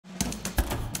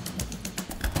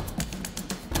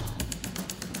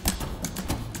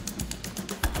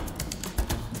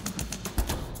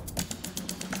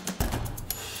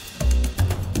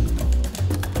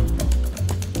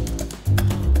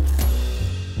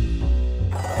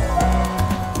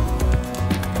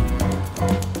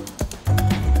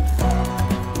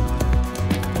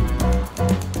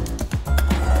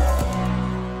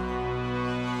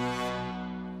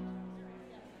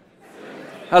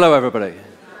Hello, everybody.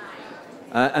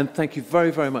 And thank you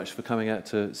very, very much for coming out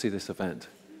to see this event.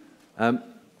 The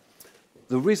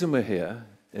reason we're here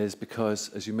is because,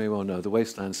 as you may well know, the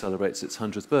Wasteland celebrates its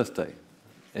 100th birthday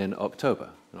in October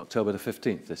the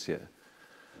 15th this year.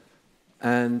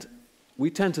 And we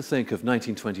tend to think of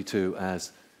 1922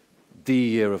 as the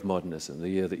year of modernism, the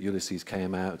year that Ulysses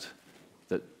came out,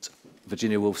 that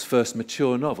Virginia Woolf's first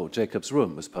mature novel, Jacob's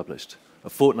Room, was published a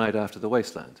fortnight after the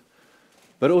Wasteland.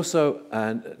 But also,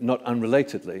 and not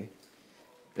unrelatedly,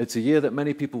 it's a year that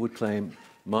many people would claim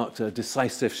marked a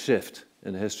decisive shift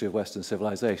in the history of Western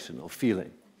civilization or feeling.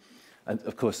 And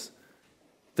of course,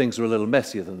 things are a little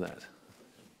messier than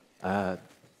that.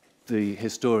 The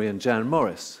historian Jan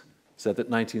Morris said that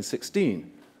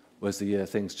 1916 was the year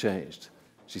things changed.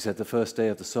 She said the first day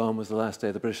of the Somme was the last day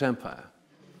of the British Empire.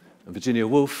 And Virginia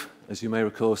Woolf, as you may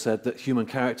recall, said that human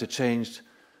character changed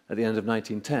at the end of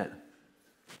 1910.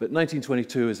 But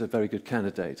 1922 is a very good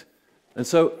candidate. And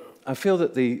so I feel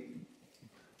that the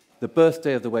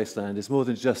birthday of the Wasteland is more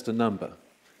than just a number,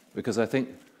 because I think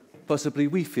possibly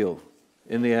we feel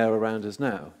in the air around us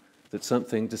now that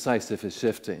something decisive is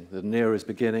shifting, that an era is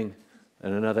beginning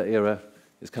and another era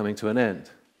is coming to an end.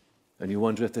 And you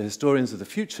wonder if the historians of the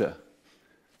future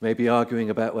may be arguing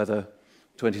about whether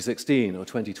 2016 or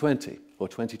 2020 or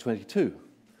 2022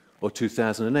 or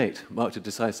 2008 marked a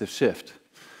decisive shift.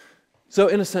 So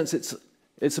in a sense,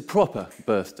 it's a proper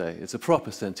birthday, it's a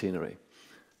proper centenary.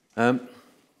 The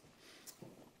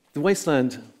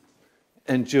Wasteland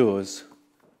endures.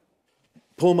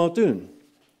 Paul Muldoon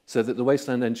said that the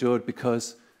Wasteland endured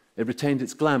because it retained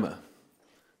its glamour.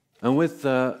 And with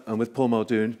Paul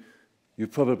Muldoon, you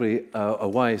probably are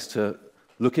wise to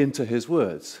look into his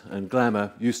words. And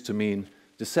glamour used to mean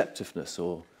deceptiveness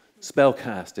or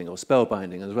spellcasting or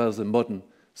spellbinding, as well as the modern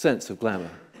sense of glamour.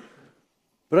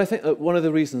 But I think that one of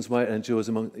the reasons why it endures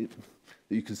that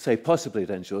you can say possibly it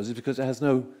endures is because it has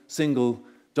no single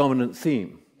dominant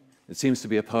theme. It seems to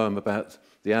be a poem about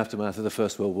the aftermath of the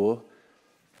First World War,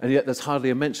 and yet there's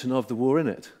hardly a mention of the war in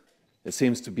it. It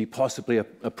seems to be possibly a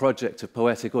project of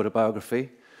poetic autobiography,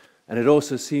 and it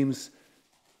also seems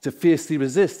to fiercely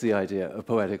resist the idea of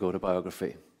poetic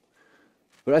autobiography.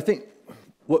 But I think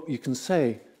what you can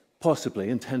say, possibly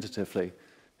and tentatively,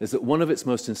 is that one of its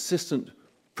most insistent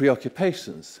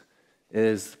preoccupations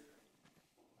is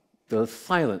the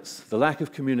silence, the lack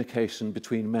of communication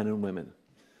between men and women,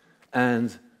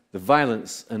 and the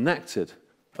violence enacted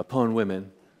upon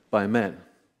women by men.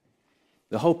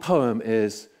 The whole poem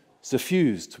is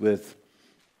suffused with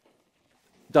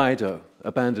Dido,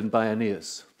 abandoned by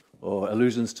Aeneas, or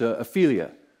allusions to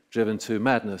Ophelia, driven to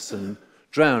madness and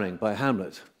drowning by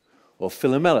Hamlet, or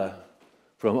Philomela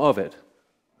from Ovid,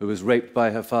 who was raped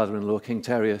by her father-in-law, King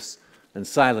Tereus, and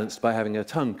silenced by having her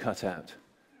tongue cut out.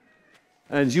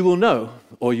 And you will know,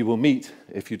 or you will meet,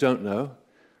 if you don't know,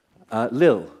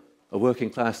 Lil, a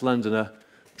working-class Londoner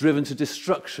driven to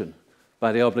destruction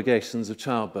by the obligations of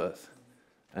childbirth.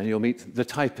 And you'll meet the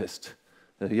typist,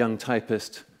 a young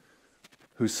typist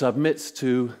who submits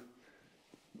to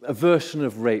a version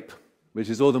of rape, which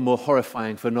is all the more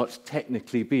horrifying for not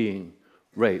technically being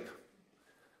rape.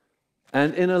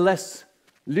 And in a less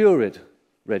lurid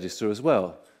register as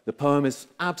well, the poem is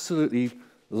absolutely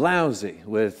lousy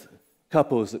with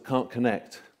couples that can't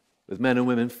connect, with men and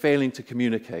women failing to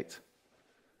communicate.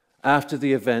 After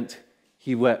the event,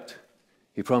 he wept.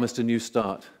 He promised a new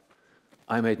start.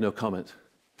 I made no comment.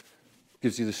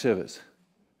 Gives you the shivers.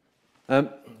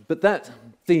 But that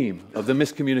theme of the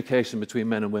miscommunication between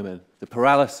men and women, the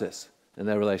paralysis in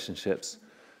their relationships,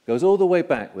 goes all the way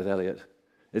back with Eliot.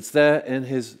 It's there in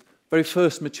his very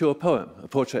first mature poem, A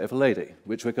Portrait of a Lady,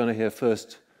 which we're going to hear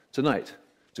first tonight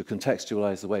to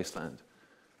contextualize the Wasteland.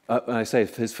 When I say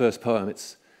his first poem,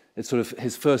 it's sort of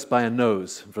his first by a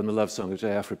nose from the love song of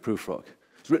J. Alfred Prufrock.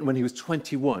 It was written when he was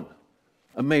 21.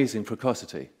 Amazing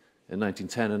precocity in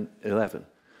 1910 and 11.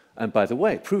 And by the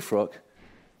way, Prufrock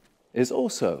is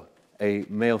also a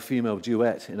male-female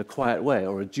duet in a quiet way,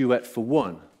 or a duet for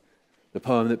one. The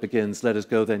poem that begins, "Let us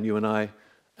go then, you and I,"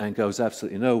 and goes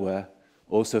absolutely nowhere,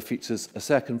 also features a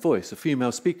second voice, a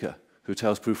female speaker, who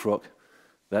tells Prufrock,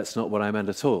 "That's not what I meant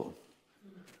at all."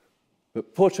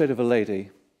 But Portrait of a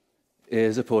Lady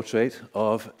is a portrait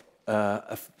of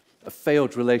a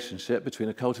failed relationship between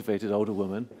a cultivated older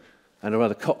woman and a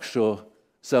rather cocksure,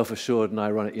 self-assured and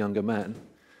ironic younger man.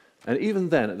 And even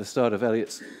then, at the start of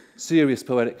Eliot's serious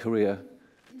poetic career,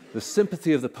 the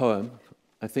sympathy of the poem,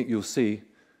 I think you'll see,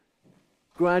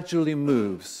 gradually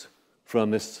moves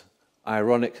from this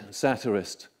ironic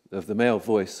satirist of the male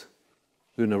voice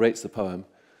who narrates the poem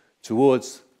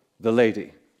towards the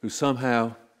lady, who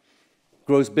somehow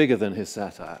grows bigger than his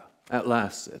satire at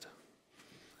last, Sid.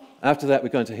 After that, we're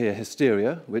going to hear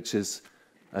Hysteria, which is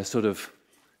a sort of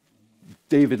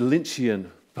David Lynchian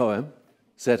poem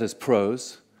set as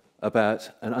prose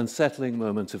about an unsettling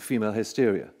moment of female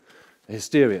hysteria.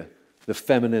 Hysteria, the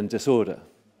feminine disorder,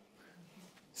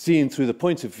 seen through the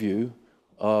point of view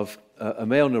of a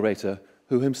male narrator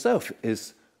who himself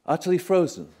is utterly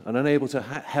frozen and unable to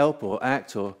help or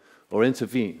act or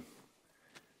intervene,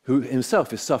 who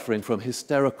himself is suffering from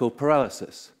hysterical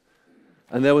paralysis.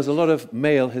 And there was a lot of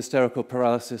male hysterical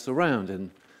paralysis around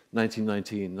in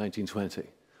 1919, 1920.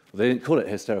 They didn't call it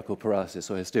hysterical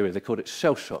paralysis or hysteria, they called it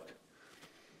shell shock.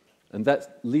 And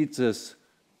that leads us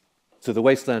to The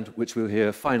Wasteland, which we'll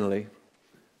hear finally,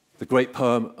 the great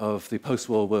poem of the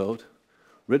post-war world,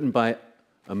 written by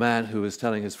a man who was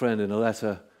telling his friend in a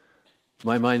letter,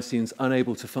 "My mind seems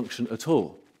unable to function at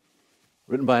all."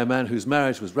 Written by a man whose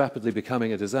marriage was rapidly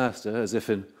becoming a disaster, as if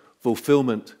in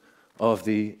fulfillment of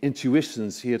the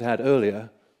intuitions he had had earlier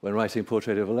when writing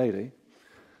Portrait of a Lady,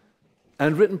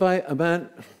 and written by a man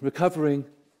recovering,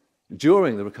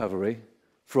 during the recovery,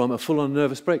 from a full-on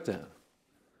nervous breakdown.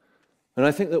 And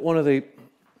I think that one of the,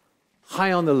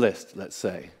 high on the list, let's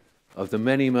say, of the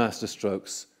many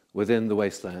masterstrokes within The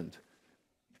Wasteland,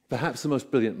 perhaps the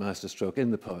most brilliant masterstroke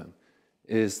in the poem,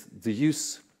 is the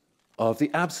use of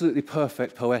the absolutely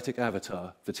perfect poetic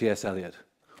avatar for T.S. Eliot,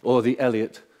 or the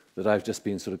Eliot that I've just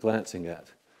been sort of glancing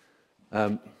at.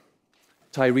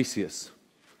 Tiresias,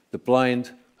 the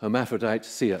blind hermaphrodite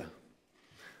seer.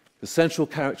 The central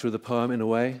character of the poem, in a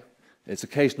way, its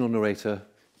occasional narrator,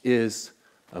 is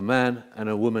a man and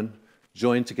a woman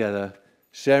joined together,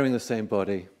 sharing the same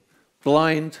body,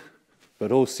 blind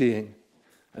but all-seeing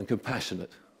and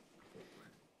compassionate.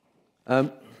 I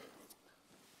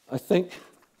think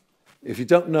if you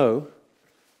don't know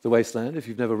The Wasteland, if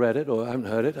you've never read it or haven't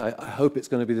heard it, I hope it's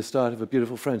going to be the start of a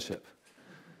beautiful friendship.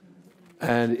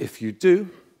 And if you do,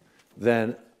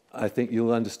 then I think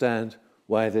you'll understand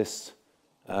why this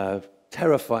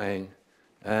terrifying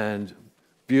and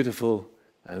beautiful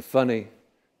and funny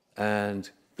and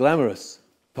glamorous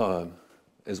poem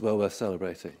is well worth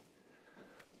celebrating.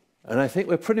 And I think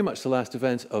we're pretty much the last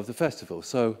event of the festival,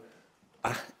 so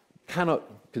I cannot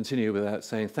continue without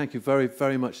saying thank you very,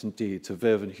 very much indeed to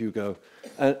Viv and Hugo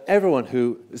and everyone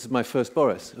who, this is my first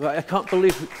Borris. I can't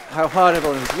believe how hard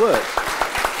everyone has worked.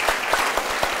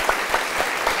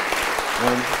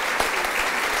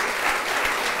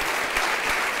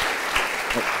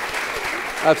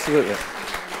 Absolutely.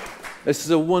 This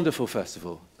is a wonderful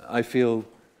festival. I feel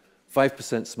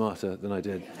 5% smarter than I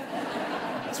did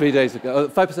 3 days ago,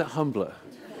 5% humbler,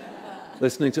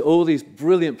 listening to all these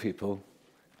brilliant people.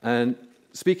 And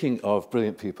speaking of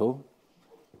brilliant people,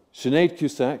 Sinéad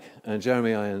Cusack and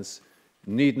Jeremy Irons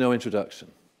need no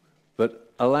introduction.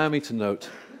 But allow me to note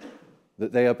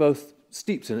that they are both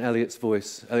steeped in Eliot's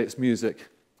voice, Eliot's music.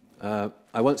 I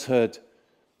once heard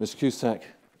Miss Cusack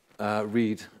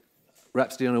read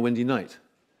Rhapsody on a Windy Night,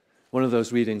 one of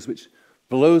those readings which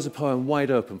blows a poem wide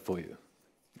open for you.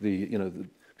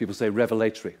 People say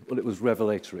revelatory. Well, it was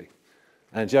revelatory.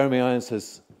 And Jeremy Irons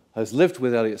has lived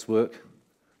with Eliot's work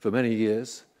for many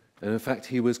years, and in fact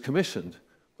he was commissioned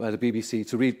by the BBC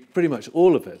to read pretty much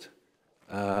all of it,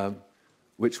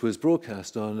 which was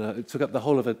broadcast on, it took up the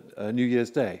whole of it New Year's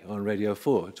Day on Radio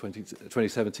 4,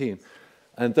 2017.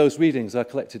 And those readings are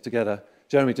collected together.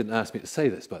 Jeremy didn't ask me to say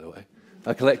this, by the way.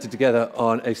 Are collected together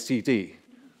on a CD,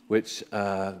 which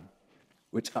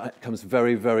comes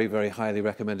very, very, very highly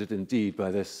recommended indeed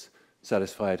by this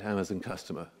satisfied Amazon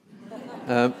customer.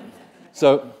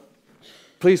 So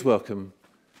please welcome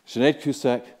Sinéad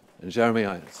Cusack and Jeremy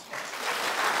Irons.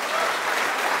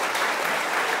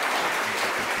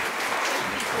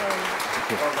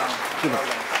 Well done.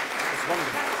 It's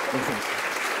wonderful.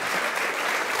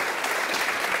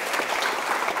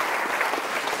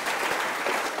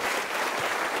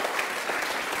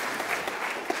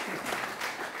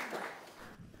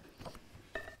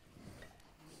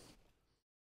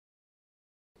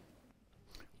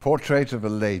 Portrait of a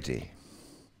Lady.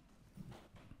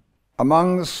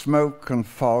 Among the smoke and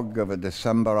fog of a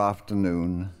December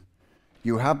afternoon,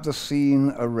 you have the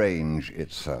scene arrange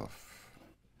itself,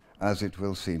 as it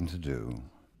will seem to do,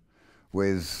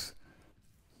 with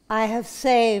 "I have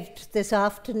saved this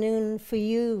afternoon for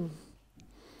you,"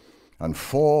 and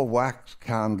 4 wax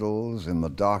candles in the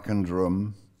darkened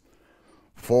room,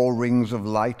 4 rings of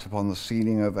light upon the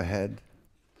ceiling overhead,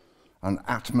 an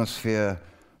atmosphere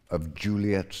of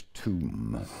Juliet's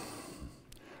tomb,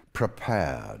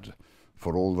 prepared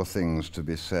for all the things to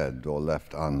be said or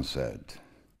left unsaid.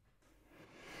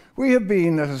 We have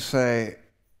been, let us say,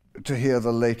 to hear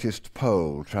the latest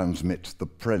poll transmit the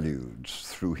preludes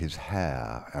through his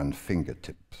hair and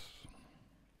fingertips.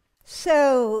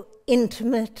 So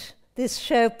intimate, this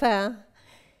Chopin,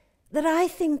 that I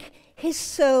think his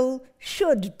soul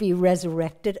should be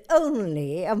resurrected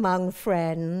only among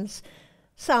friends,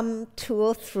 some 2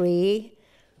 or 3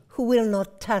 who will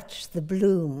not touch the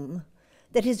bloom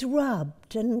that is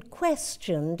rubbed and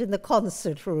questioned in the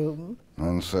concert room.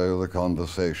 And so the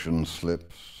conversation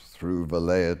slips through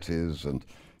velleities and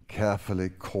carefully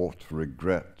caught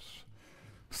regrets,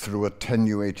 through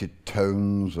attenuated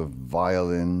tones of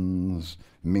violins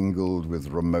mingled with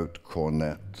remote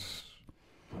cornets,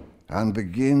 and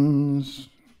begins...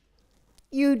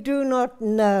 You do not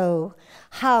know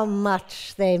how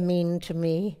much they mean to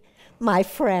me, my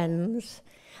friends,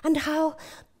 and how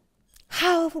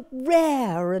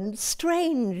rare and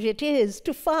strange it is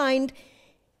to find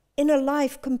in a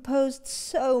life composed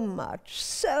so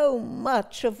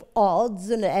much of odds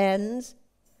and ends.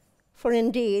 For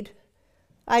indeed,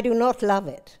 I do not love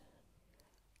it.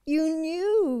 You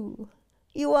knew.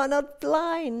 You are not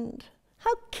blind.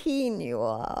 How keen you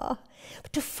are.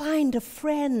 But to find a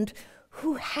friend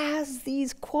who has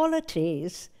these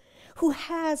qualities, who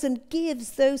has and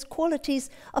gives those qualities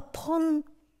upon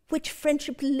which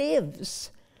friendship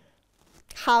lives.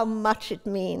 How much it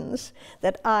means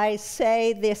that I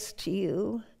say this to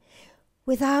you.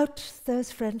 Without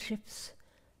those friendships,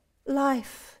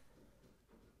 life,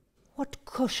 what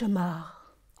cauchemar.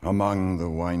 Among the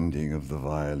winding of the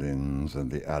violins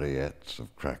and the ariettes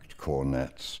of cracked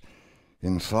cornets,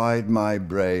 inside my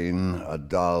brain a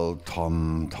dull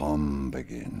tom-tom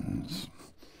begins,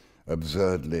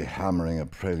 absurdly hammering a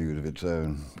prelude of its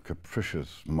own,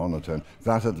 capricious monotone,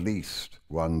 that at least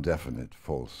one definite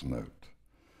false note.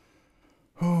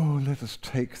 Oh, let us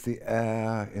take the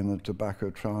air in a tobacco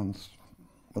trance,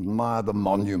 admire the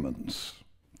monuments,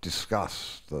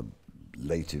 discuss the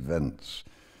late events,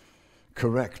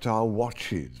 correct our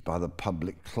watches by the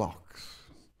public clocks,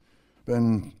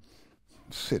 then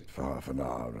sit for half an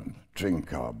hour and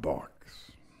drink our box.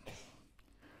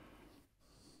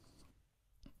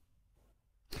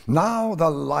 Now the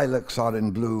lilacs are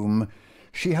in bloom.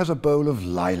 She has a bowl of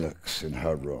lilacs in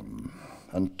her room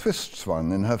and twists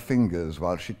one in her fingers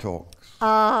while she talks.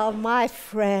 Ah, my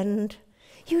friend,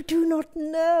 you do not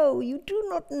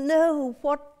know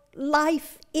what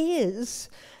life is.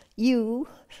 You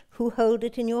who hold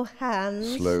it in your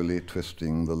hands. Slowly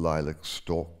twisting the lilac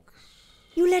stalks.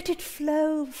 You let it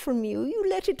flow from you, you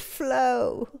let it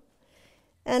flow.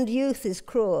 And youth is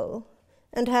cruel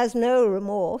and has no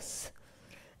remorse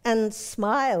and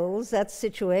smiles at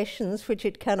situations which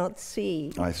it cannot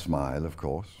see. I smile, of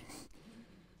course,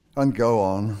 and go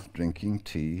on drinking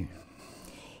tea.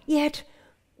 Yet,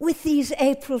 with these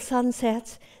April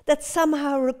sunsets that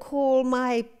somehow recall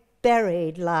my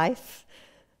buried life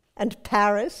and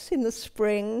Paris in the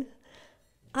spring,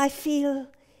 I feel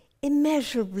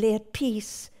immeasurably at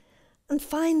peace and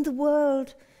find the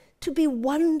world to be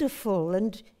wonderful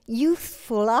and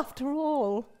youthful after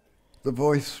all. The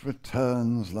voice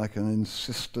returns like an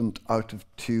insistent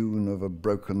out-of-tune of a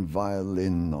broken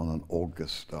violin on an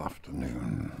August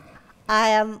afternoon. I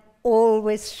am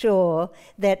always sure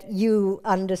that you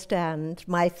understand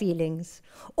my feelings,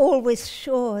 always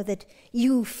sure that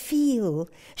you feel,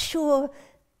 sure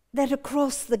that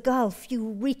across the gulf you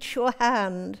reach your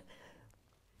hand.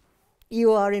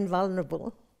 You are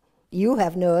invulnerable. You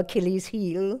have no Achilles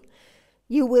heel.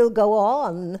 You will go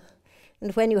on,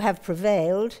 and when you have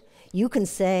prevailed, you can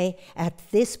say, at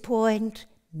this point,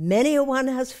 many a one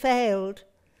has failed.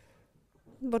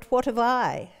 But what have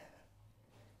I?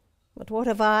 But what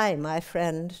have I, my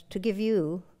friend, to give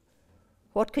you?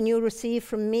 What can you receive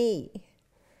from me?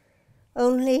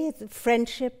 Only the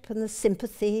friendship and the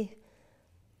sympathy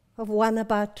of one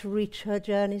about to reach her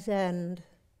journey's end.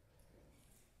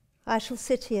 I shall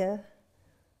sit here,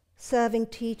 serving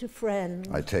tea to friends.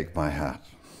 I take my hat.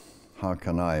 How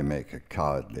can I make a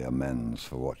cowardly amends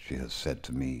for what she has said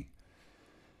to me?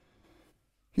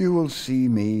 You will see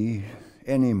me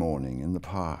any morning in the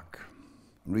park,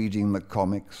 reading the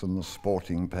comics on the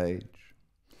sporting page.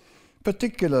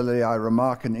 Particularly, I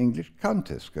remark, an English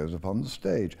countess goes upon the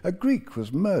stage. A Greek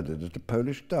was murdered at a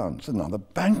Polish dance. Another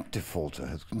bank defaulter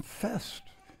has confessed.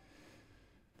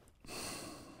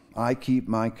 I keep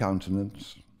my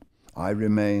countenance. I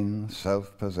remain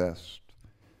self-possessed.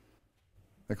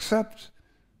 Except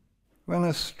when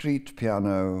a street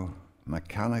piano,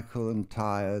 mechanical and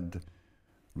tired,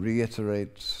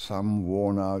 reiterates some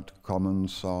worn-out common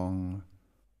song,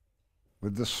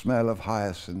 with the smell of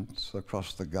hyacinths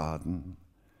across the garden,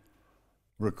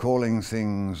 recalling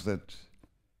things that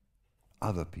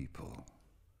other people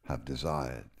have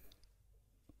desired.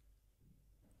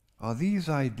 Are these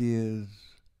ideas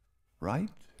right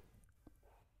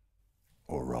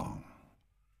or wrong?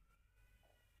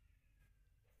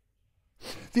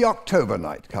 The October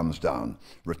night comes down,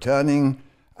 returning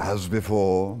as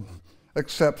before,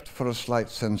 except for a slight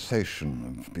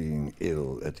sensation of being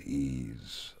ill at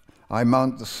ease. I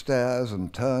mount the stairs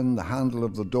and turn the handle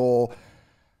of the door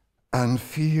and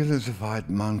feel as if I'd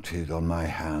mounted on my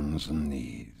hands and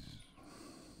knees.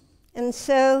 And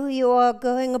so you are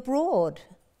going abroad?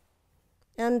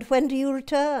 And when do you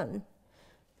return?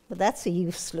 But that's a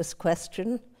useless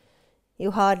question.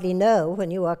 You hardly know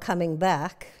when you are coming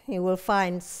back. You will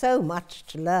find so much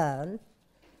to learn.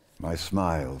 My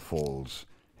smile falls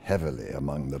heavily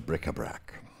among the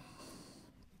bric-a-brac.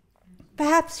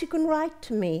 Perhaps you can write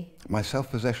to me. My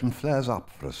self-possession flares up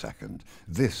for a second.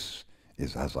 This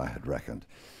is as I had reckoned.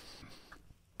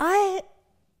 I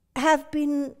have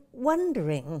been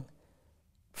wondering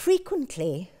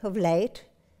frequently of late,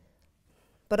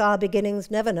 but our beginnings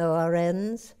never know our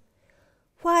ends,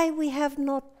 why we have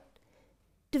not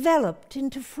developed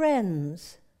into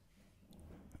friends.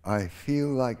 I feel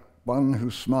like one who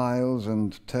smiles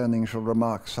and, turning, shall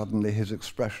remark suddenly his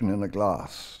expression in a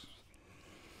glass.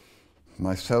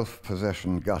 My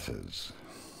self-possession gutters.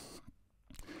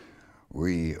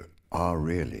 We are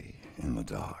really in the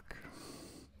dark.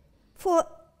 For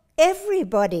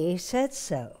everybody said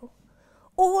so.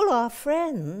 All our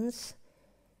friends,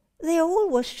 they all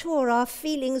were sure our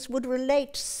feelings would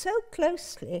relate so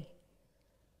closely.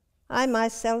 I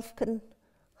myself can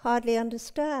hardly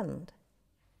understand.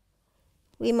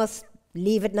 We must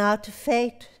leave it now to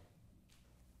fate.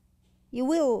 You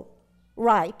will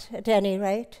write, at any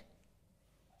rate.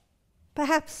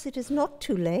 Perhaps it is not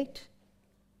too late.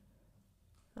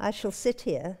 I shall sit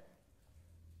here,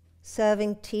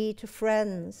 serving tea to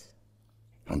friends.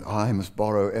 And I must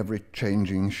borrow every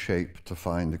changing shape to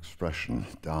find expression.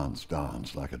 Dance,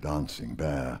 dance like a dancing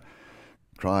bear.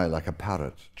 Cry like a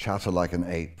parrot, chatter like an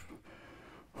ape.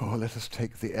 Oh, let us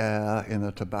take the air in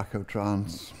a tobacco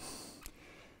trance.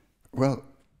 Well,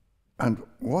 and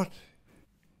what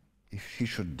if she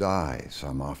should die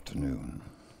some afternoon?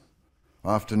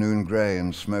 Afternoon grey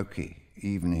and smoky,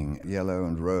 evening yellow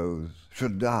and rose,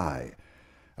 should die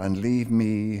and leave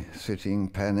me sitting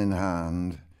pen in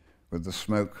hand with the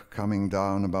smoke coming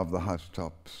down above the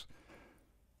housetops,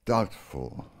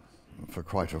 doubtful for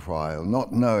quite a while,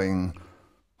 not knowing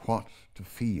what to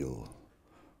feel,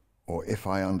 or if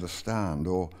I understand,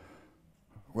 or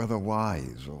whether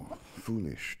wise or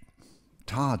foolish,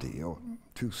 tardy or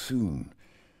too soon.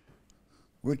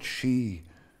 Would she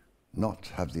not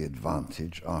have the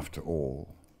advantage after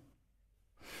all?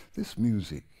 This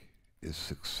music is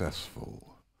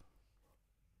successful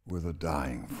with a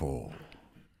dying fall.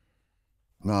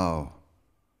 Now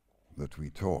that we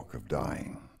talk of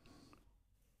dying,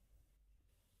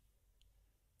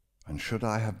 and should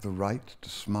I have the right to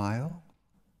smile?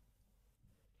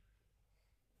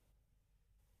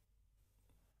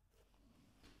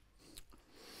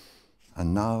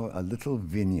 And now a little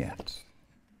vignette,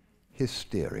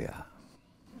 Hysteria.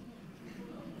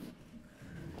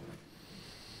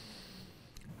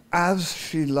 As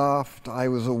she laughed, I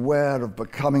was aware of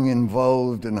becoming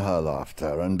involved in her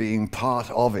laughter and being part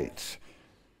of it,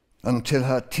 until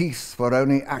her teeth were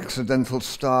only accidental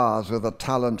stars with a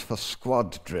talent for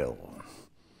squad drill.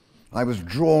 I was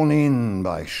drawn in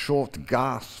by short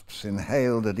gasps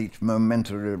inhaled at each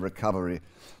momentary recovery,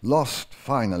 lost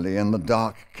finally in the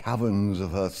dark caverns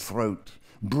of her throat,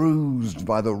 bruised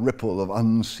by the ripple of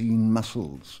unseen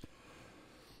muscles.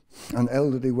 An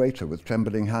elderly waiter with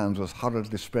trembling hands was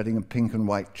hurriedly spreading a pink and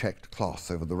white checked cloth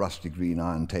over the rusty green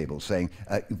iron table, saying,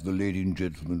 if the lady and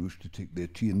gentleman wish to take their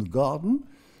tea in the garden.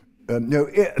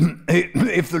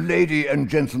 If the lady and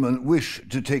gentleman wish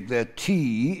to take their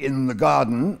tea in the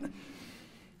garden.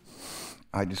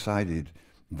 I decided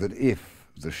that if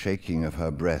the shaking of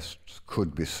her breasts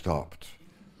could be stopped,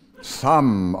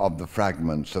 some of the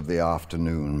fragments of the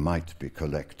afternoon might be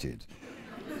collected.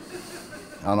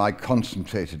 And I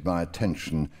concentrated my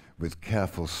attention with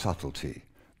careful subtlety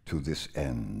to this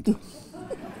end.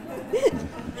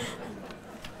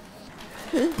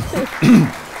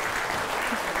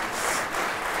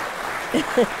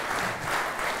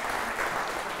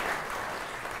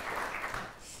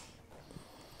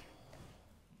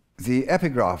 The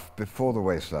epigraph before the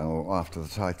waistline, or after the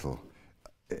title,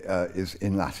 is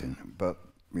in Latin, but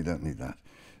we don't need that.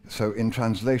 So in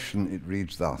translation it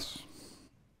reads thus.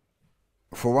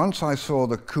 For once I saw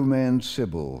the Cumaean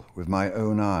Sibyl with my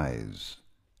own eyes,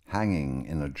 hanging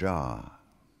in a jar.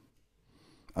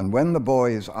 And when the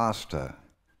boys asked her,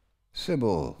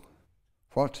 Sibyl,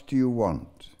 "What do you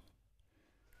want?"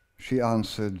 She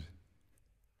answered,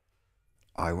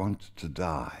 "I want to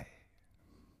die."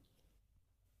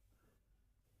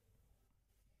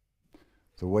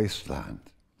 The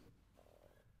Wasteland.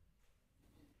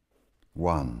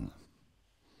 1.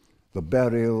 The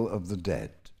Burial of the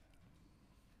Dead.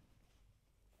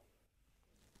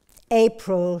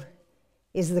 April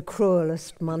is the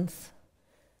cruelest month,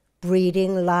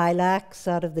 breeding lilacs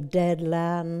out of the dead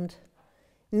land,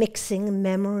 mixing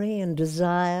memory and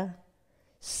desire,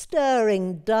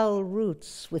 stirring dull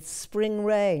roots with spring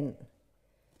rain.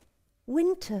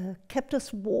 Winter kept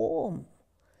us warm,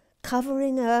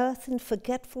 covering earth in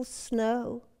forgetful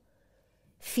snow,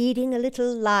 feeding a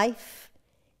little life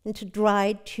into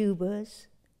dried tubers.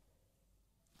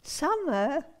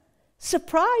 Summer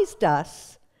surprised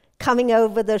us, coming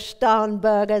over the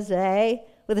Starnberger See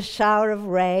with a shower of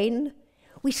rain.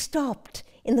 We stopped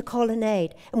in the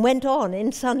colonnade and went on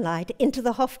in sunlight into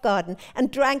the Hofgarten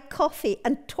and drank coffee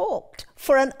and talked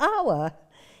for an hour.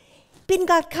 Bin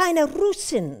gar keine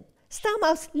Russin, stamm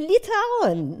aus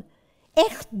Litauen,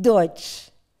 echt Deutsch.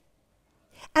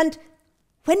 And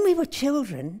when we were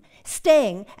children,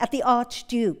 staying at the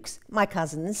Archduke's, my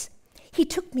cousin's, he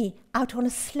took me out on a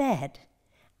sled,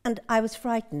 and I was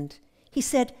frightened. He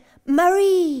said,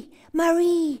 "Marie,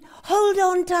 Marie, hold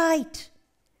on tight."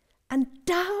 And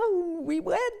down we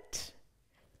went.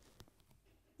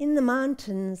 In the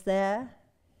mountains there,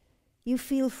 you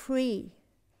feel free.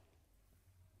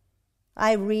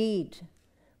 I read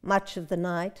much of the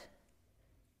night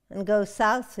and go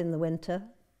south in the winter.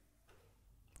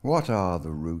 What are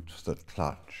the roots that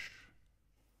clutch?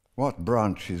 What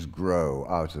branches grow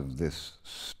out of this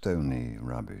stony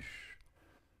rubbish?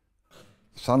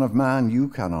 Son of man, you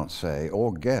cannot say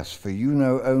or guess, for you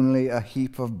know only a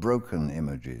heap of broken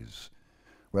images,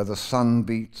 where the sun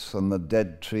beats and the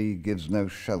dead tree gives no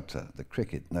shelter, the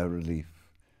cricket no relief,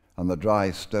 and the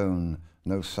dry stone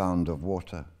no sound of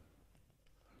water.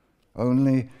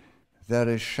 Only there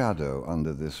is shadow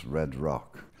under this red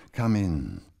rock. Come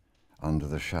in under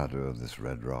the shadow of this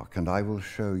red rock, and I will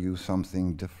show you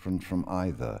something different from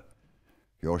either.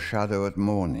 Your shadow at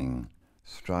morning,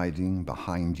 striding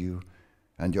behind you,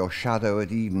 and your shadow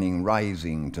at evening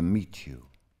rising to meet you.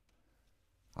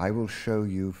 I will show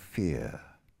you fear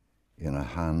in a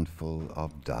handful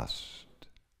of dust.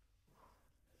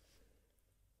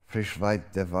 Frisch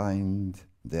weit der Wind,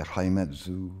 der Heimat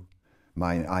zu,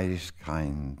 mein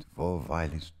Eiskind, wo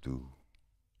weilest du?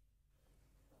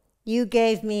 You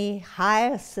gave me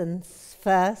hyacinths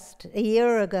first a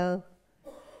year ago.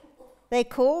 They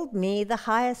called me the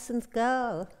hyacinth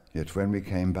girl. Yet when we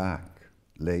came back,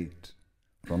 late,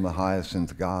 from the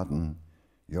hyacinth garden,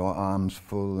 your arms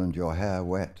full and your hair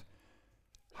wet,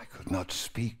 I could not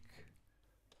speak,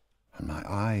 and my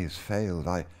eyes failed.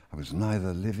 I was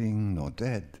neither living nor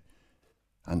dead,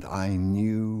 and I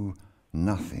knew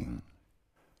nothing,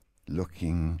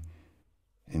 looking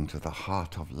into the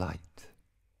heart of light,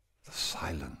 the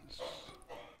silence.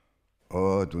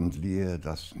 Ord und Lier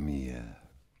das Meer.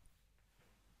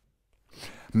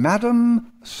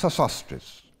 Madame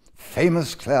Sosostris,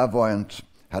 famous clairvoyant,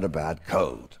 had a bad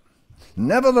cold.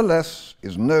 Nevertheless,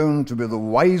 is known to be the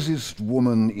wisest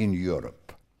woman in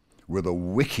Europe, with a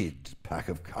wicked pack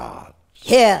of cards.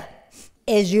 Here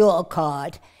is your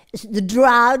card. It's the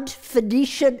drowned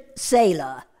Phoenician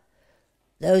sailor.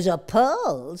 Those are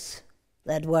pearls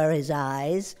that were his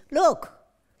eyes. Look.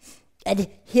 And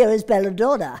here is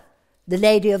Belladonna, the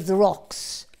lady of the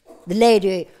rocks, the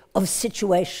lady of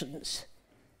situations.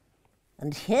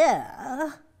 And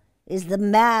here is the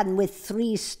man with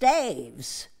 3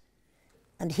 staves.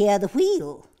 And here the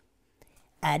wheel.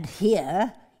 And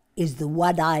here is the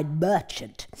one-eyed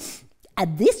merchant.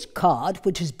 And this card,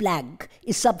 which is blank,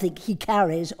 is something he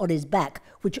carries on his back,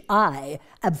 which I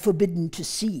am forbidden to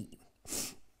see.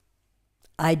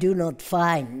 I do not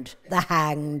find the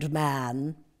hanged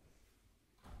man.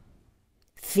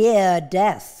 Fear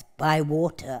death by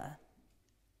water.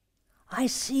 I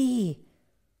see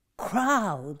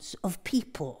crowds of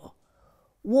people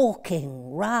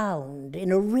walking round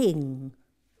in a ring.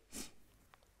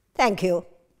 Thank you.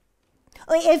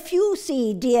 If you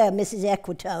see dear Mrs.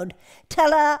 Equitone,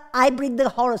 tell her I bring the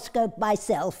horoscope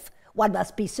myself. One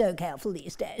must be so careful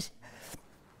these days.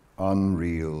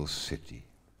 Unreal city.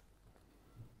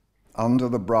 Under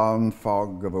the brown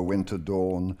fog of a winter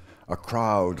dawn, a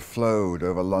crowd flowed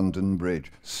over London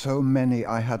Bridge. So many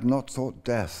I had not thought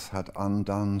death had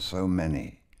undone so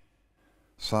many.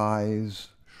 Sighs,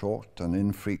 short and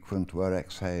infrequent, were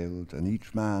exhaled, and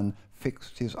each man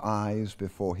fixed his eyes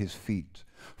before his feet,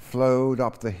 flowed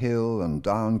up the hill and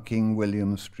down King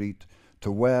William Street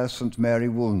to where St. Mary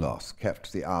Woolnoth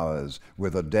kept the hours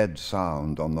with a dead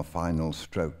sound on the final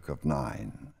stroke of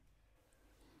 9.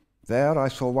 There I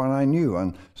saw one I knew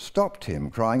and stopped him,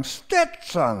 crying,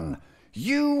 "Stetson,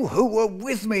 you who were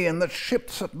with me in the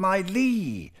ships at my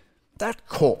lee, that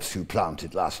corpse you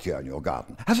planted last year in your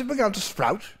garden, has it begun to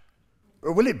sprout?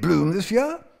 Will it bloom this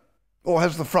year? Or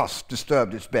has the frost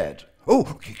disturbed its bed? Oh,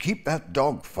 keep that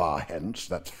dog far hence,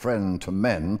 that's friend to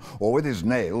men, or with his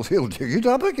nails he'll dig it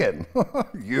up again.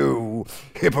 You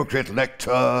hypocrite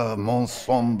lecteur, mon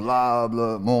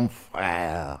semblable, mon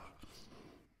frère."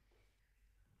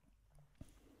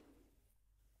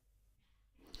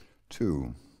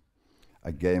 2.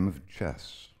 A game of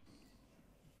chess.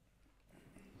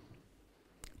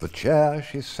 The chair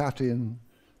she sat in,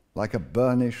 like a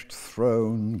burnished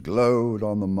throne, glowed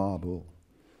on the marble,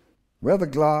 where the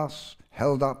glass,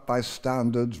 held up by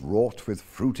standards wrought with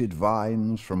fruited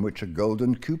vines from which a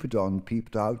golden Cupidon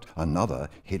peeped out, another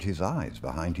hid his eyes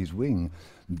behind his wing,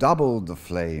 doubled the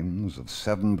flames of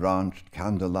 7-branched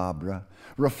candelabra,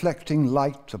 reflecting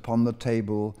light upon the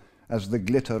table as the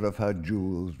glitter of her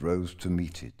jewels rose to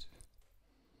meet it.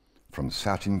 From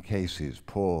satin cases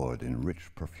poured in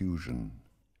rich profusion.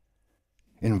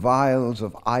 In vials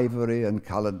of ivory and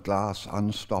coloured glass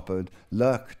unstoppered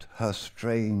lurked her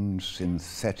strange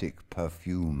synthetic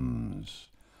perfumes,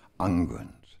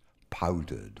 unguent,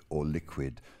 powdered or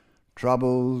liquid,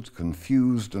 troubled,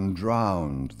 confused and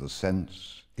drowned the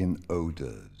sense in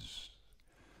odours.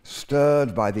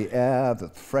 Stirred by the air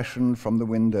that freshened from the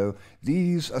window,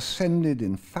 these ascended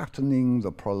in fattening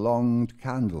the prolonged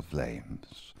candle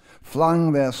flames,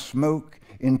 flung their smoke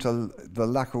into the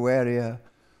lacuaria,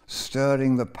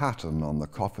 stirring the pattern on the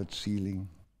coffered ceiling.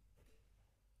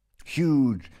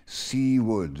 Huge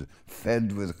seawood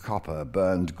fed with copper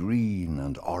burned green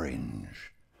and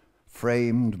orange,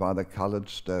 framed by the coloured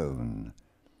stone,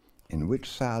 in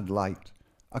which sad light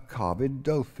a carved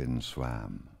dolphin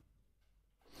swam.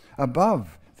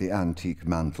 Above the antique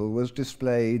mantle was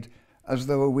displayed, as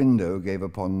though a window gave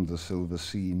upon the silver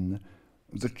scene,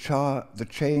 the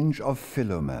change of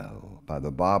Philomel by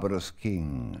the barbarous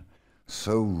king,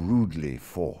 so rudely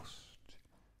forced.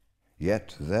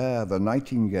 Yet there the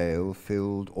nightingale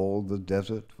filled all the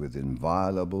desert with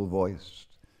inviolable voice,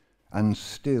 and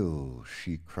still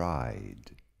she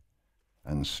cried,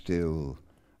 and still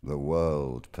the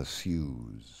world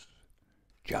pursues,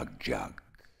 jug jug,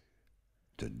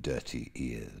 to dirty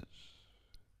ears.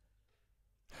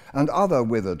 And other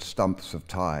withered stumps of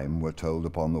time were told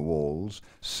upon the walls,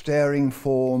 staring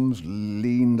forms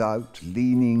leaned out,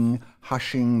 leaning,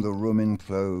 hushing the room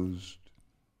enclosed.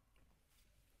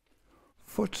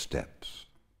 Footsteps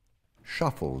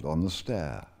shuffled on the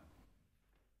stair.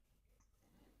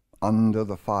 Under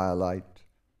the firelight,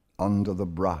 under the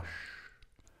brush,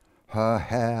 her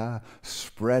hair,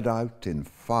 spread out in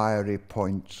fiery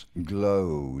points,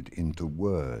 glowed into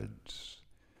words,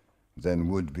 then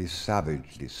would be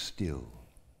savagely still.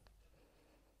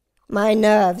 My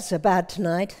nerves are bad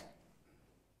tonight.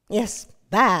 Yes,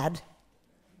 bad.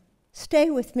 Stay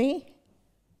with me.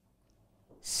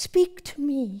 Speak to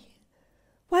me.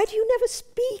 Why do you never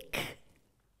speak?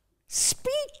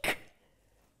 Speak!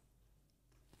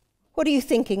 What are you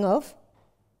thinking of?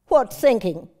 What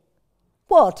thinking?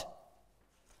 What?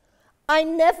 I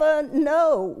never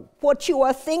know what you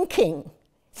are thinking.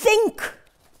 Think!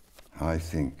 I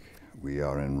think we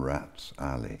are in Rat's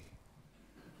Alley,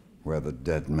 where the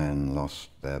dead men lost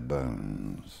their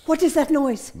bones. What is that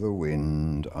noise? The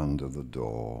wind under the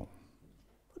door.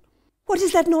 What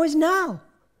is that noise now?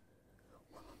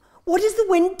 What is the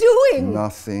wind doing?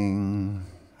 Nothing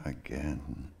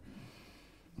again.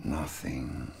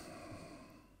 Nothing.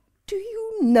 Do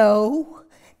you know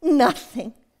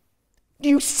nothing? Do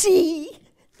you see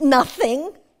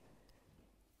nothing?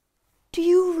 Do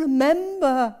you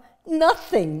remember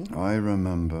nothing? I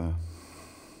remember.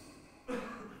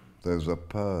 Those are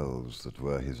pearls that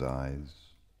were his eyes.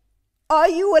 Are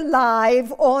you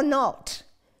alive or not?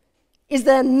 Is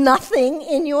there nothing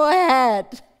in your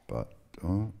head? But,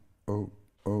 oh,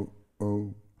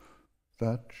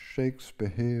 that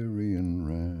Shakespearean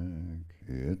rag,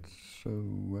 it's so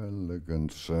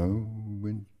elegant, so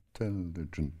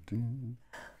intelligent.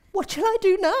 What shall I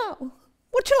do now?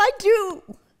 What shall I do?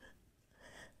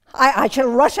 I shall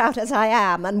rush out as I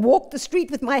am and walk the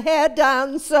street with my hair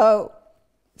down so.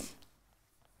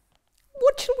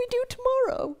 What shall we do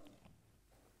tomorrow?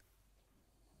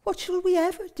 What shall we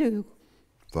ever do?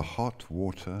 The hot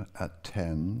water at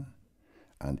 10,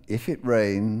 and if it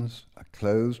rains, a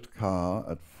closed car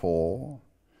at 4,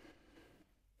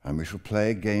 and we shall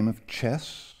play a game of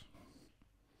chess.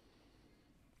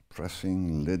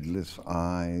 pressing lidless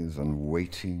eyes and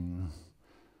waiting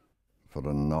for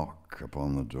a knock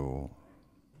upon the door.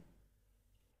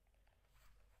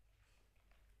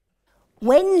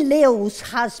 When Lil's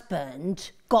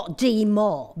husband got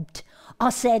demobbed, I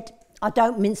said, I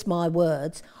don't mince my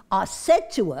words, I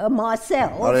said to her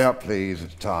myself... Hurry up, please,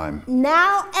 it's time.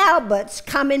 Now Albert's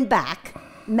coming back,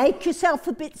 make yourself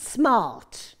a bit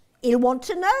smart. He'll want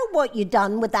to know what you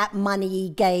done with that money he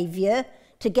gave you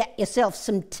to get yourself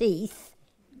some teeth.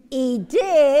 He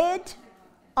did.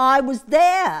 I was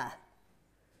there.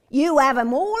 You have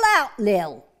 'em all out,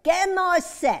 Lil. Get a nice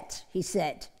set, he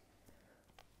said.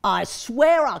 I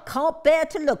swear I can't bear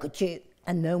to look at you,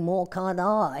 and no more can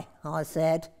I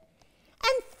said.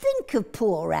 And think of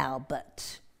poor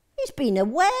Albert. He's been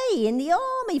away in the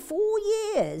army 4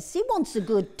 years. He wants a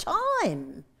good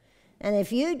time. And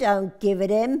if you don't give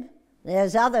it him,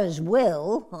 there's others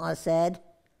will, I said.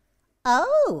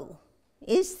 Oh,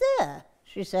 is there?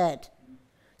 She said.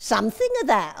 Something of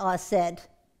that, I said.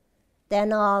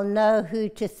 Then I'll know who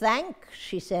to thank,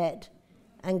 she said,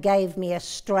 and gave me a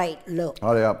straight look.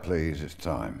 Hurry up, please, it's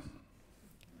time.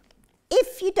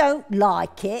 If you don't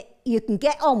like it, you can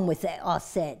get on with it, I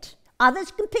said.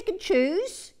 Others can pick and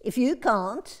choose, if you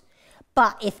can't.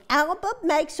 But if Albert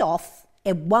makes off,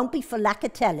 it won't be for lack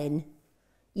of telling.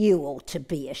 You ought to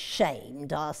be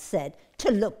ashamed, I said,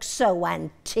 to look so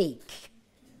antique.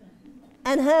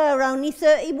 And her only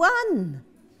 31.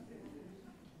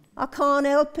 I can't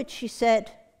help it, she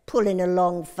said, pulling a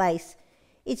long face.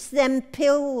 It's them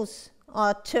pills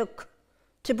I took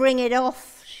to bring it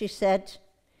off, she said.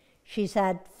 She's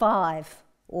had 5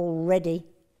 already.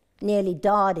 Nearly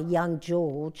died of young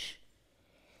George.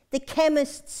 The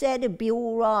chemist said it'd be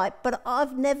all right, but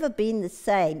I've never been the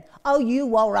same. Oh,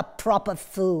 you are a proper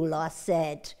fool, I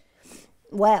said.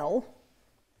 Well,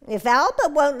 if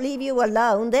Albert won't leave you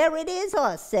alone, there it is,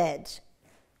 I said.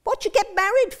 What you get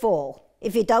married for,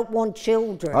 if you don't want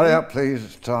children? Hurry up, please,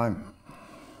 it's time.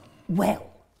 Well,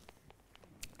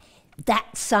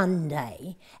 that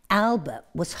Sunday, Albert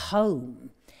was home.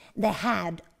 They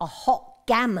had a hot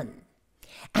gammon,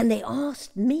 and they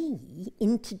asked me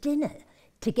into dinner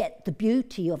to get the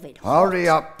beauty of it hot. Hurry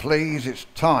up, please, it's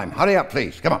time. Hurry up,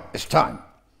 please. Come on, it's time.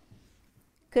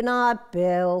 Good night,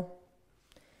 Bill.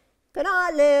 Good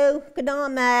night, Lou. Good night,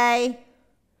 May.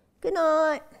 Good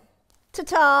night.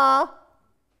 Ta-ta.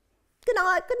 Good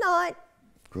night, good night.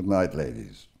 Good night,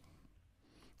 ladies.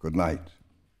 Good night,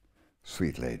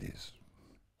 sweet ladies.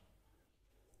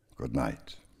 Good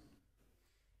night.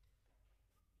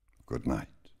 Good night.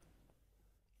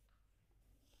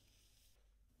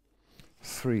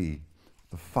 3.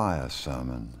 The Fire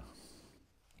Sermon.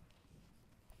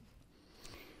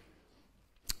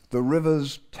 The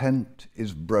river's tent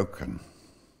is broken.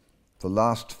 The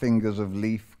last fingers of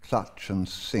leaf clutch and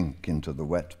sink into the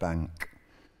wet bank.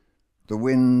 The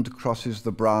wind crosses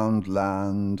the browned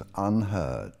land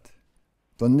unheard.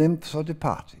 The nymphs are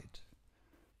departed.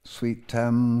 Sweet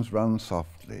Thames, run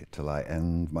softly till I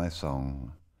end my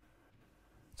song.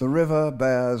 The river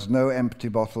bears no empty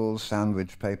bottles,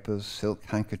 sandwich papers, silk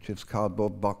handkerchiefs,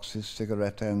 cardboard boxes,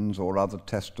 cigarette ends, or other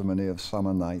testimony of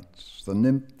summer nights. The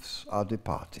nymphs are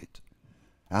departed,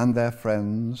 and their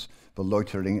friends, the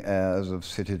loitering heirs of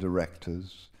city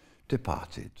directors,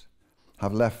 departed,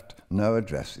 have left no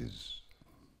addresses.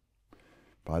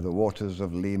 By the waters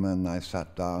of Leman I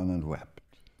sat down and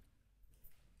wept.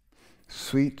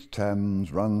 Sweet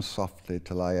Thames, run softly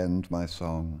till I end my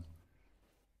song.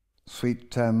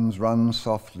 Sweet Thames, run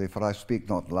softly, for I speak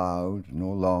not loud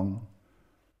nor long.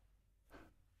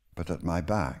 But at my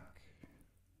back,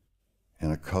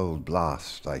 in a cold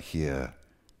blast, I hear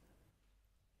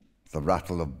the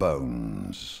rattle of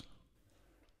bones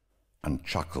and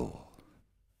chuckle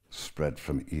spread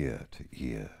from ear to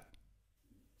ear.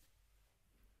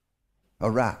 A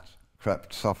rat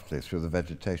crept softly through the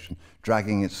vegetation,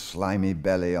 dragging its slimy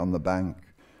belly on the bank,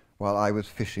 while I was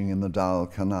fishing in the dull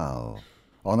canal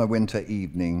on a winter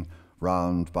evening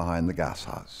round behind the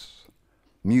gas-house,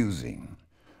 musing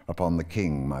upon the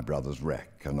king my brother's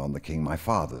wreck and on the king my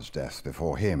father's death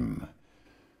before him.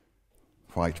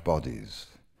 White bodies,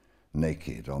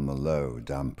 naked on the low,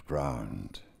 damp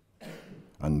ground,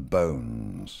 and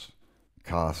bones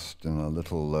cast in a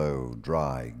little low,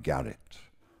 dry garret,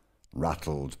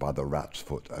 rattled by the rat's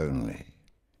foot only,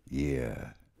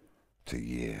 year to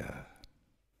year.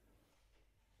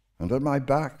 And at my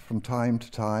back from time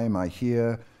to time I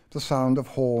hear the sound of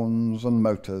horns and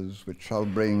motors which shall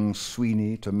bring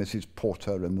Sweeney to Mrs.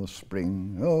 Porter in the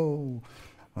spring. Oh,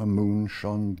 a moon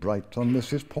shone bright on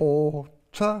Mrs.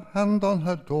 Porter and on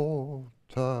her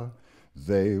daughter.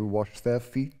 They washed their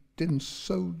feet in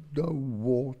soda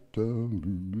water.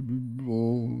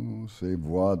 Oh, ces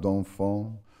voix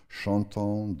d'enfants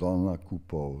chantant dans la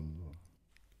coupole.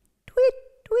 Tweet,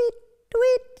 tweet,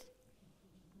 tweet.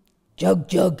 Jug,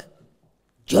 jug,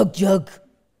 jug, jug,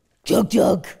 jug,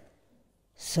 jug.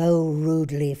 So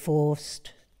rudely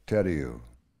forced. Terrier.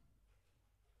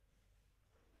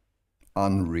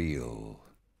 Unreal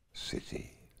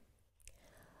city.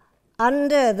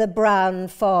 Under the brown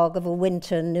fog of a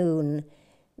winter noon,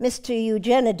 Mr.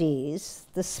 Eugenides,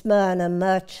 the Smyrna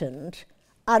merchant,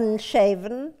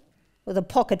 unshaven, with a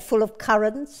pocket full of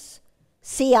currants,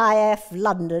 CIF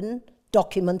London,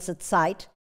 documents at sight,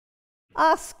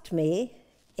 asked me,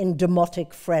 in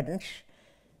demotic French,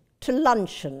 to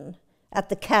luncheon at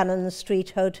the Cannon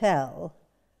Street Hotel,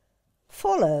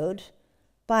 followed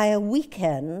by a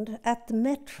weekend at the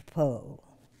Metropole.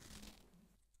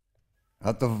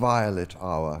 At the violet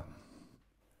hour,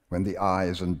 when the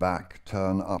eyes and back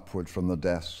turn upward from the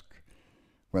desk,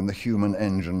 when the human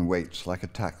engine waits like a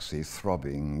taxi,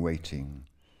 throbbing, waiting,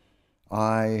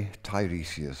 I,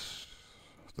 Tiresias,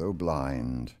 though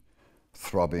blind,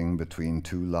 throbbing between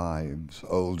two lives,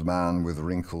 old man with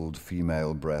wrinkled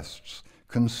female breasts,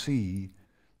 can see,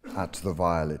 at the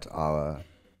violet hour,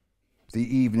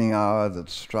 the evening hour that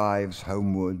strives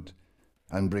homeward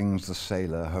and brings the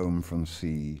sailor home from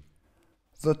sea,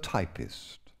 the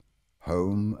typist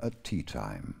home at tea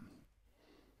time,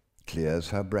 clears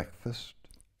her breakfast,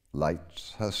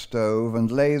 lights her stove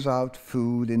and lays out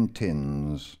food in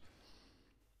tins.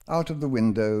 Out of the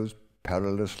windows,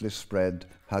 perilously spread,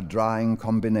 her drying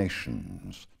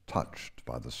combinations, touched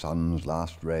by the sun's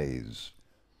last rays.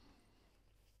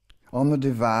 On the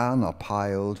divan are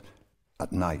piled,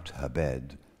 at night her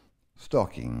bed,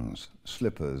 stockings,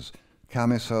 slippers,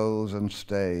 camisoles and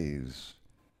stays.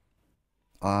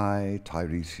 I,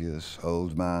 Tiresias,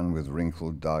 old man with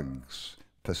wrinkled dugs,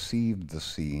 perceived the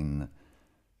scene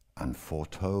and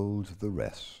foretold the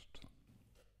rest.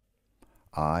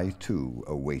 I, too,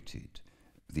 awaited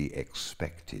the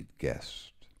expected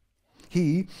guest.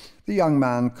 He, the young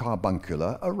man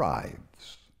carbuncular,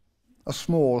 arrives, a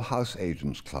small house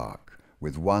agent's clerk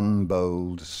with one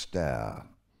bold stare,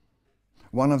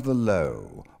 one of the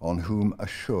low on whom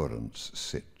assurance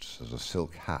sits as a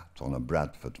silk hat on a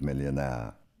Bradford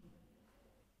millionaire.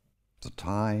 The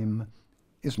time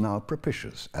is now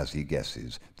propitious, as he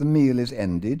guesses. The meal is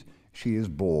ended, she is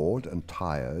bored and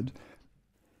tired,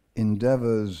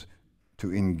 endeavours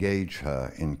to engage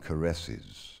her in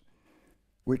caresses,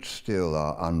 which still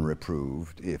are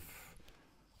unreproved, if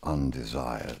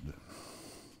undesired.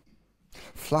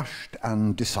 Flushed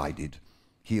and decided,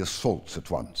 he assaults at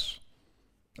once.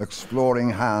 Exploring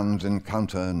hands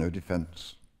encounter no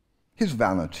defence. His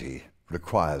vanity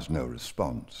requires no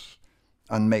response,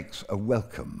 and makes a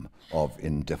welcome of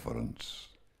indifference.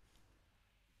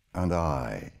 And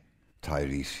I,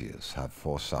 Tiresias, have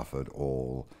forsuffered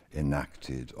all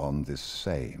enacted on this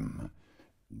same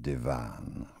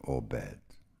divan or bed.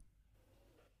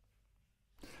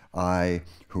 I,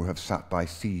 who have sat by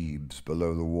Thebes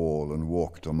below the wall and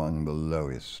walked among the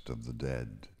lowest of the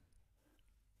dead,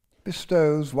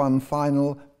 bestows one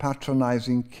final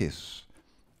patronizing kiss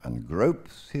and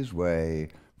gropes his way,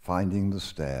 finding the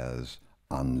stairs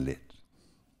unlit.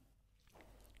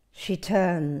 She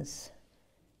turns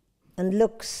and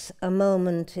looks a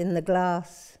moment in the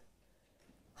glass,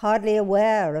 hardly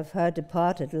aware of her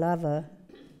departed lover.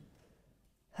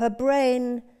 Her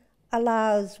brain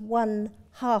allows one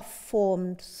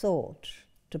half-formed thought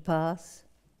to pass.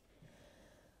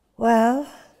 Well,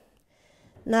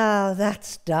 now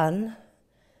that's done,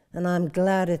 and I'm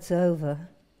glad it's over.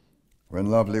 When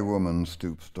lovely woman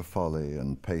stoops to folly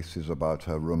and paces about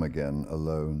her room again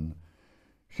alone,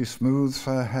 she smooths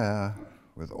her hair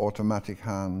with automatic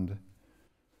hand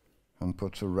and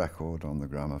puts a record on the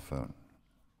gramophone.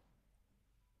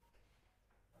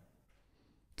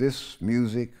 This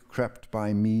music crept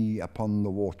by me upon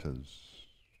the waters,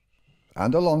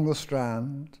 and along the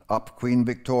Strand, up Queen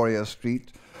Victoria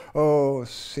Street. Oh,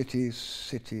 city,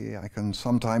 city, I can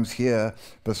sometimes hear,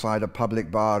 beside a public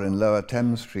bar in Lower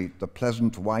Thames Street, the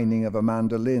pleasant whining of a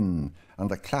mandolin, and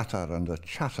a clatter and a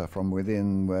chatter from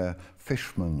within, where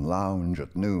fishermen lounge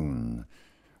at noon,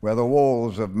 where the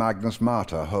walls of Magnus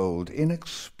Mater hold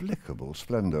inexplicable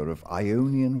splendour of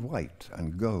Ionian white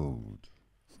and gold.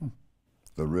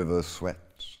 The river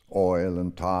sweats, oil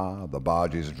and tar, the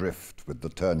barges drift with the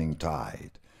turning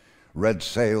tide. Red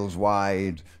sails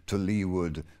wide to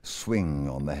leeward swing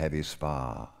on the heavy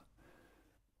spar.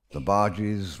 The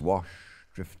barges wash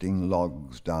drifting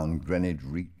logs down Greenwich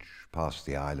Reach past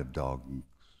the Isle of Dogs.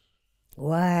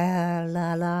 Wah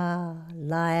la la,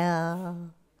 liar.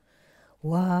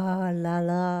 Wa la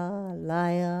la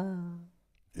la.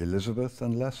 Elizabeth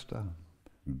and Leicester,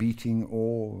 beating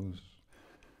oars.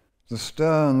 The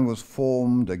stern was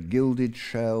formed a gilded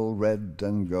shell, red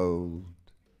and gold.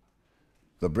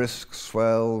 The brisk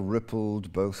swell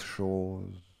rippled both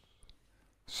shores.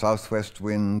 Southwest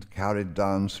wind carried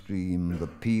downstream the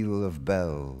peal of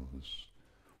bells,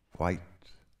 white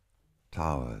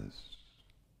towers.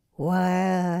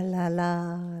 Wa la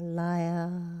la la.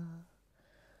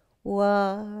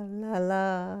 Wa la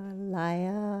la la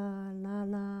la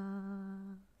la.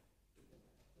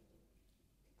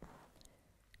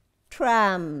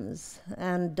 Trams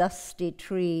and dusty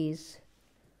trees,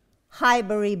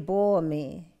 Highbury bore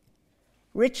me,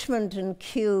 Richmond and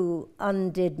Kew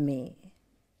undid me.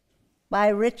 By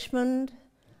Richmond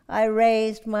I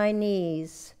raised my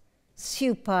knees,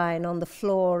 supine on the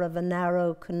floor of a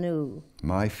narrow canoe.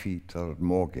 My feet are at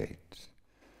Moorgate,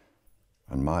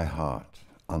 and my heart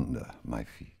under my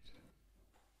feet.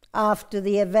 After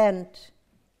the event,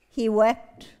 he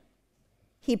wept.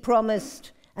 He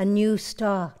promised a new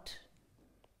start.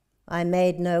 I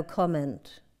made no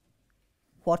comment.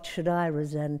 What should I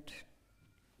resent?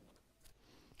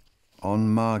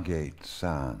 On Margate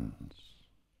sands,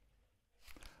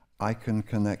 I can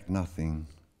connect nothing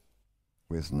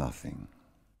with nothing.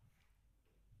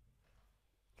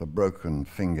 The broken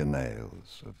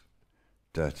fingernails of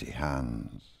dirty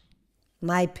hands.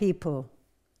 My people,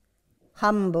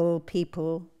 humble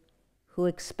people who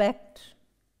expect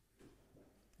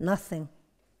nothing.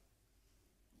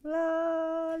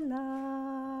 La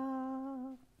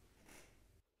la.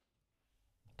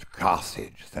 To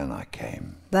Carthage then I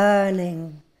came.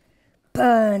 Burning,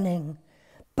 burning,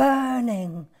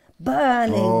 burning,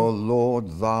 burning. O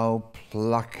Lord, thou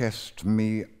pluckest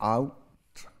me out.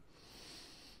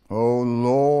 O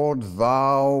Lord,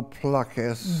 thou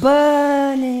pluckest.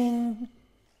 Burning.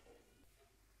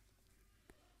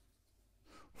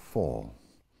 4.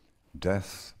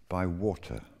 Death by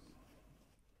water.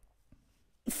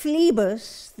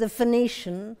 Phlebas, the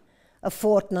Phoenician, a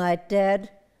fortnight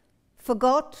dead,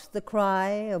 forgot the cry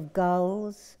of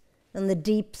gulls and the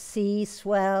deep sea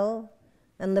swell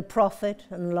and the profit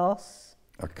and loss.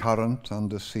 A current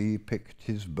undersea picked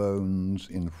his bones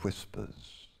in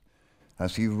whispers.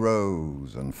 As he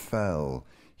rose and fell,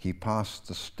 he passed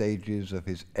the stages of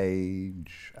his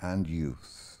age and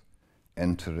youth,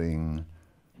 entering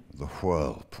the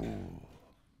whirlpool.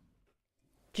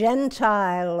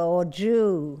 Gentile or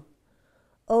Jew,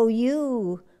 O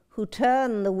you who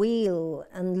turn the wheel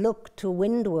and look to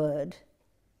windward,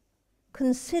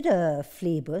 consider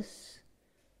Phlebas,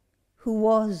 who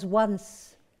was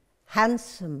once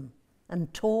handsome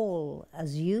and tall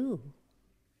as you.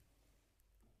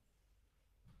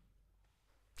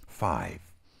 5.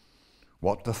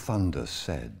 What the thunder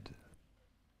said.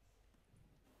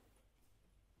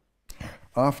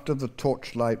 After the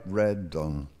torchlight red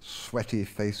on sweaty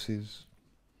faces,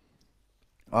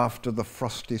 after the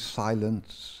frosty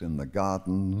silence in the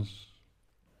gardens,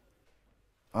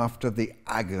 after the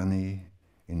agony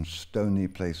in stony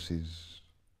places,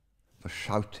 the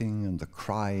shouting and the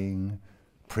crying,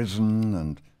 prison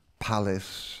and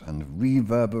palace and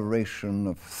reverberation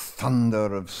of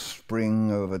thunder of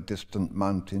spring over distant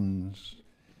mountains,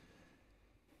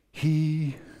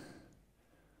 he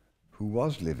who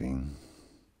was living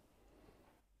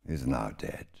is now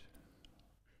dead.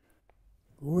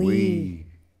 We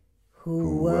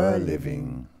who were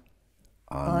living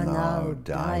are now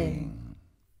dying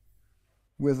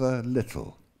with a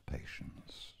little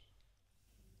patience.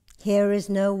 Here is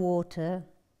no water,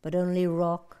 but only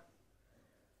rock,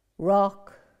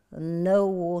 rock and no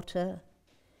water,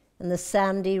 and the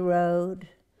sandy road,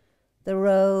 the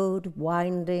road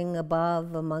winding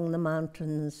above among the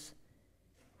mountains,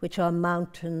 which are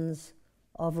mountains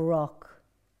of rock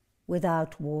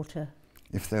without water.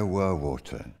 If there were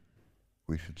water,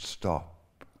 we should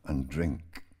stop and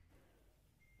drink.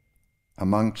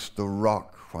 Amongst the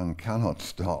rock one cannot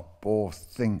stop or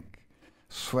think.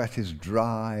 Sweat is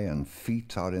dry and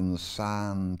feet are in the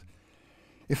sand.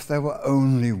 If there were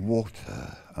only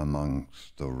water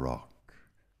amongst the rock.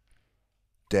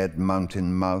 Dead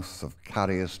mountain mouth of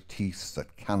carious teeth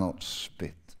that cannot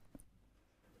spit.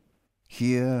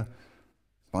 Here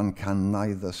one can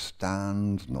neither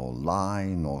stand nor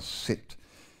lie nor sit.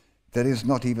 There is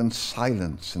not even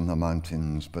silence in the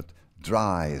mountains, but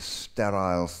dry,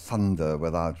 sterile thunder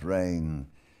without rain.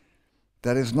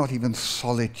 There is not even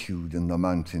solitude in the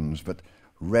mountains, but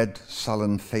red,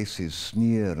 sullen faces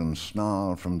sneer and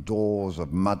snarl from doors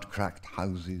of mud-cracked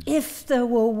houses. If there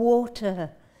were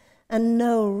water and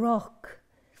no rock,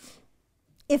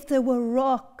 if there were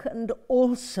rock and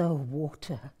also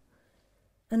water,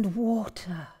 and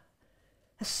water,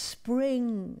 a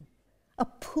spring, a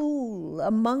pool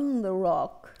among the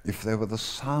rock. If there were the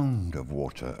sound of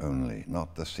water only,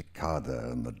 not the cicada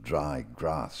and the dry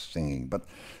grass singing, but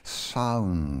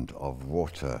sound of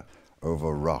water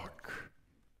over rock,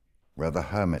 where the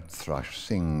hermit thrush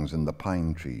sings in the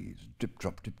pine trees, drip,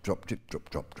 drop, drip, drop, drip, drop,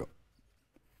 drop, drop.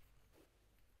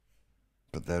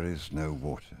 But there is no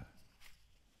water.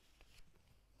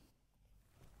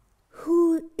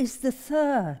 Who is the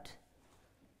third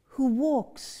who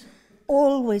walks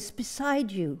always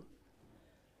beside you?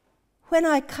 When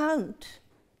I count,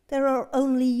 there are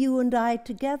only you and I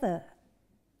together.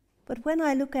 But when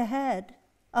I look ahead,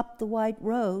 up the white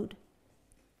road,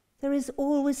 there is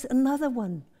always another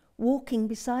one walking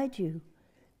beside you,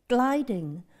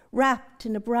 gliding, wrapped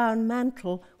in a brown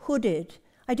mantle, hooded.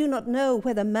 I do not know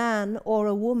whether man or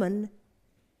a woman.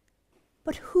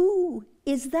 But who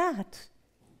is that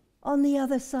on the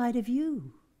other side of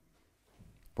you?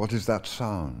 What is that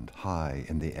sound high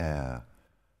in the air?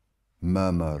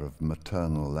 Murmur of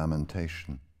maternal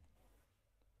lamentation.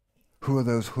 Who are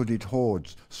those hooded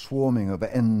hordes swarming over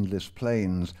endless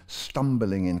plains,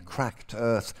 stumbling in cracked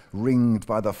earth, ringed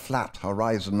by the flat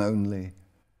horizon only?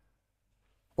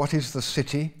 What is the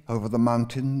city over the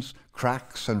mountains,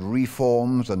 cracks and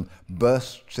reforms and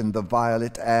bursts in the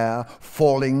violet air,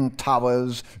 falling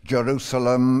towers,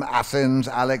 Jerusalem, Athens,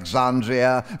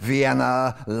 Alexandria,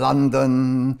 Vienna,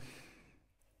 London?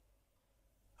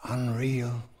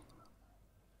 Unreal.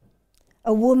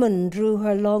 A woman drew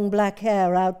her long black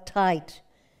hair out tight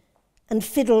and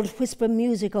fiddled whisper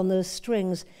music on those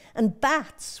strings, and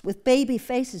bats with baby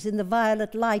faces in the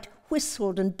violet light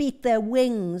whistled and beat their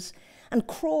wings and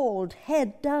crawled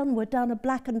head downward down a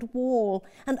blackened wall,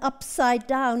 and upside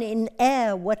down in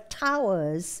air were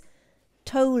towers,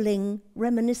 tolling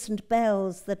reminiscent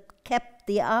bells that kept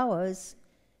the hours,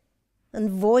 and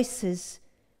voices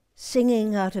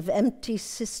singing out of empty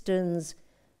cisterns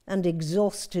and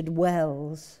exhausted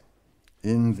wells.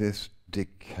 In this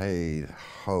decayed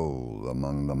hole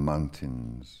among the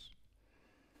mountains,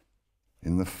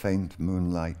 in the faint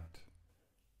moonlight,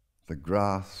 the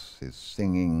grass is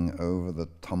singing over the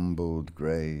tumbled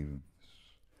graves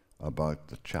about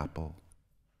the chapel.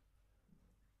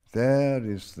 There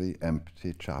is the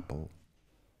empty chapel,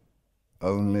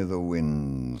 only the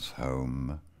wind's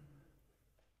home.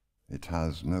 It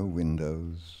has no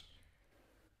windows,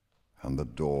 and the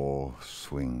door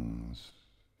swings.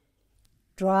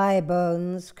 Dry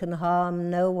bones can harm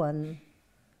no one.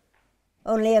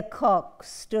 Only a cock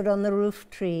stood on the roof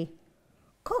tree,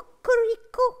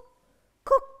 cock-a-ree-co,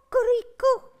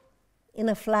 cock-a-ree-co, in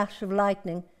a flash of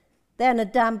lightning, then a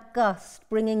damp gust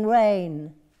bringing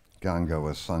rain. Ganga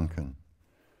was sunken,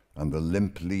 and the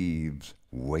limp leaves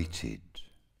waited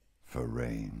for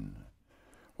rain,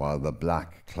 while the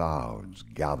black clouds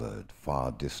gathered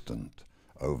far distant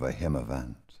over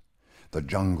Himavant. The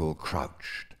jungle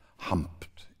crouched,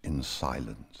 humped in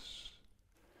silence.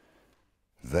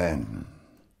 Then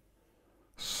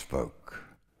spoke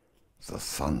the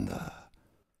thunder.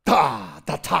 Ta,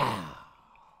 ta, ta!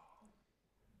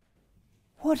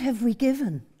 What have we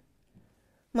given?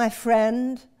 My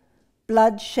friend,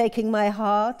 blood shaking my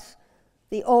heart,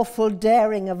 the awful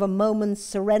daring of a moment's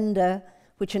surrender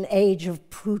which an age of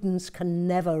prudence can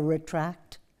never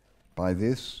retract. By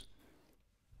this,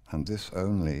 and this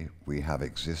only, we have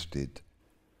existed,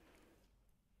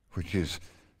 which is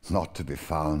not to be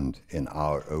found in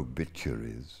our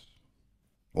obituaries,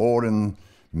 or in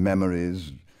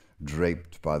memories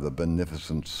draped by the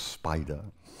beneficent spider,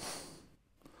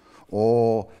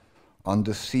 or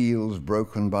under seals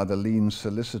broken by the lean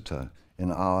solicitor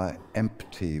in our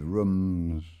empty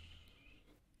rooms.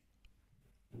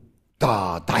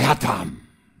 Da dayatam!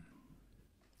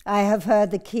 I have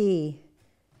heard the key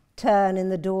turn in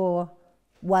the door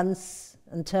once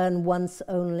and turn once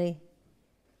only.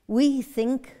 We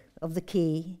think of the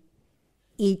key,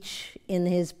 each in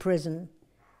his prison,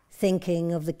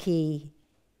 thinking of the key,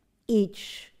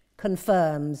 each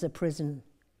confirms a prison.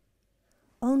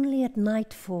 Only at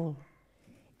nightfall,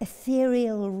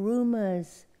 ethereal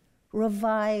rumors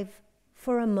revive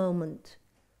for a moment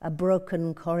a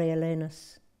broken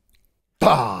Coriolanus.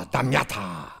 Da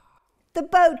damyata! The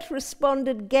boat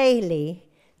responded gaily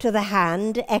to the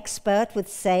hand, expert with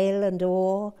sail and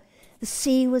oar. The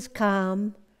sea was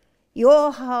calm.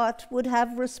 Your heart would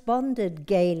have responded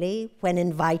gaily when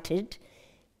invited,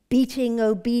 beating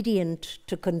obedient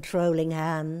to controlling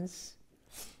hands.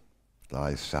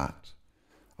 I sat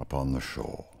upon the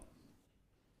shore,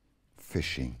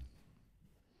 fishing,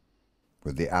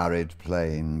 with the arid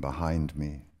plain behind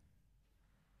me.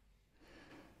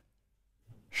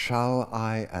 shall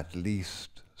I at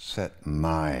least set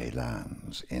my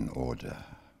lands in order?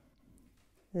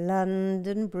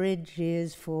 London Bridge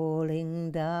is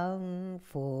falling down,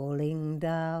 falling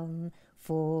down,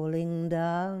 falling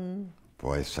down.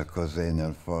 Questa cos'è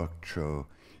nel forcio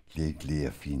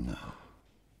l'iglia fina.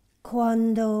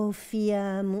 Quando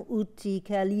fiam uti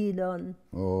calidon.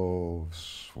 Oh,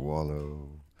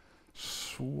 swallow,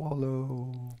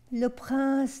 swallow. Le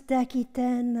prince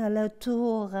d'Aquitaine à la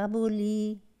tour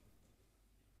abolie.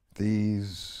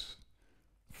 These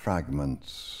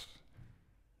fragments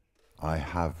I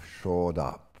have shored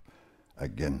up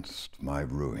against my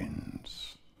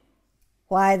ruins.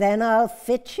 Why then I'll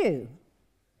fit you.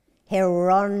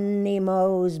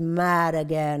 Hieronymo's mad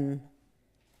again.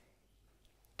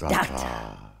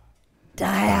 Data,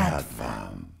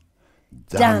 Diadvam,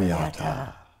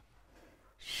 Damyata,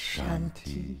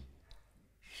 Shanti,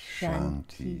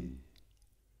 Shanti,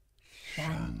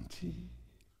 Shanti.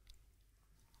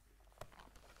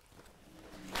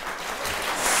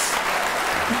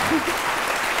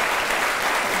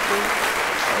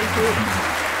 Thank you.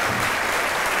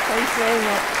 Thanks very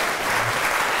much.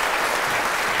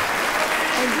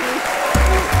 Thank you.